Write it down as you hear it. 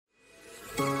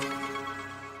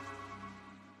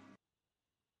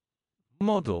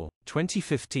Model,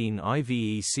 2015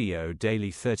 Iveco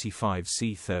Daily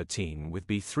 35C13 with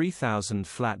B3000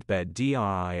 flatbed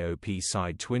DRIOP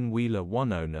side twin-wheeler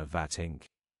 1 owner VAT Inc.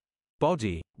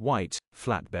 Body, white,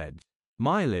 flatbed.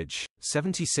 Mileage,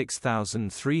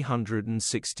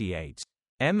 76,368.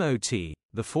 MOT,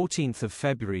 14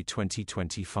 February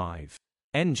 2025.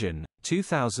 Engine,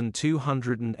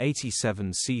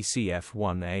 2287 cc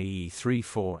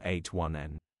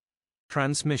F1AE3481N.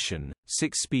 Transmission,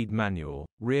 6-speed manual,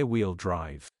 rear-wheel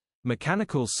drive.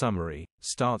 Mechanical summary,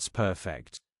 starts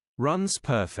perfect. Runs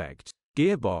perfect.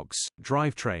 Gearbox,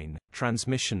 drivetrain,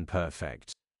 transmission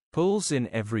perfect. Pulls in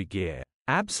every gear.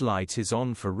 ABS light is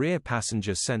on for rear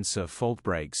passenger sensor fault,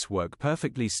 brakes work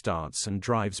perfectly, starts and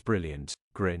drives brilliant,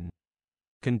 grin.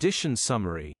 Condition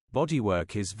summary,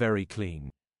 bodywork is very clean.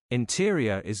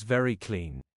 Interior is very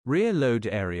clean. Rear load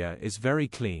area is very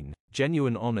clean,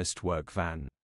 genuine honest work van.